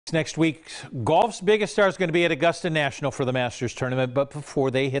Next week, golf's biggest star is going to be at Augusta National for the Masters tournament. But before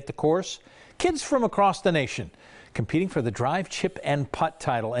they hit the course, kids from across the nation competing for the drive, chip, and putt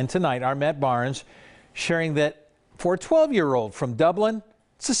title. And tonight, our Matt Barnes sharing that for a 12-year-old from Dublin,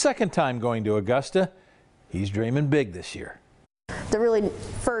 it's the second time going to Augusta. He's dreaming big this year. The really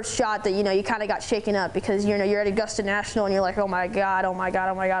first shot that, you kind of got shaken up because, you're at Augusta National and you're like, oh my God, oh my God,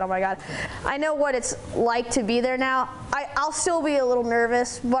 oh my God, oh my God. I know what it's like to be there now. I'll still be a little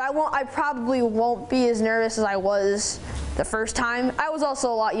nervous, but I probably won't be as nervous as I was the first time. I was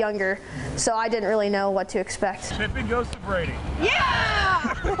also a lot younger, so I didn't really know what to expect. Pippin goes to Brady.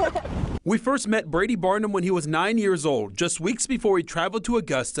 Yeah! We first met Brady Barnum when he was 9 years old, just weeks before he traveled to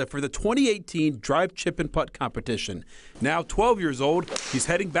Augusta for the 2018 Drive, Chip, and Putt competition. Now 12 years old, he's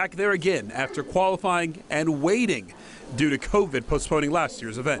heading back there again after qualifying and waiting due to COVID postponing last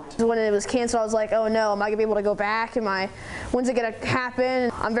year's event. When it was canceled, I was like, oh no, am I going to be able to go back? When's it going to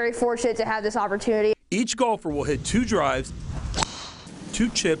happen? I'm very fortunate to have this opportunity. Each golfer will hit 2 drives, 2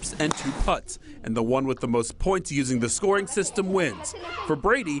 chips, and 2 putts, and the one with the most points using the scoring system wins. For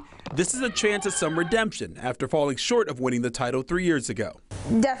Brady, this is a chance at some redemption after falling short of winning the title 3 years ago.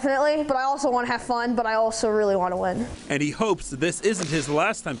 Definitely, but I also want to have fun, but I also really want to win. And he hopes this isn't his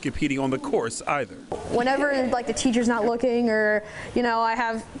last time competing on the course either. Whenever the teacher's not looking or, I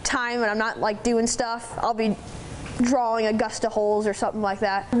have time and I'm not doing stuff, I'll be drawing Augusta holes or something like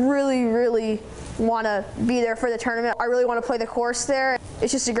that. Really, really want to be there for the tournament. I really want to play the course there.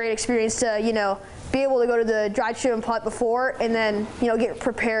 It's just a great experience to, be able to go to the drive, chip, and putt before and then, get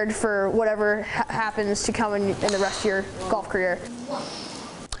prepared for whatever happens to come in the rest of your golf career.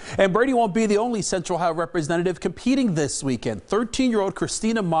 And Brady won't be the only Central Ohio representative competing this weekend. 13-year-old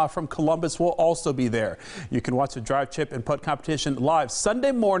Christina Ma from Columbus will also be there. You can watch the drive, chip, and putt competition live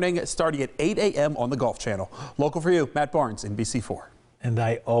Sunday morning starting at 8 a.m. on the Golf Channel. Local for you, Matt Barnes, NBC4. And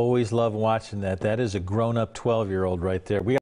I always love watching that. That is a grown-up 12-year-old right there.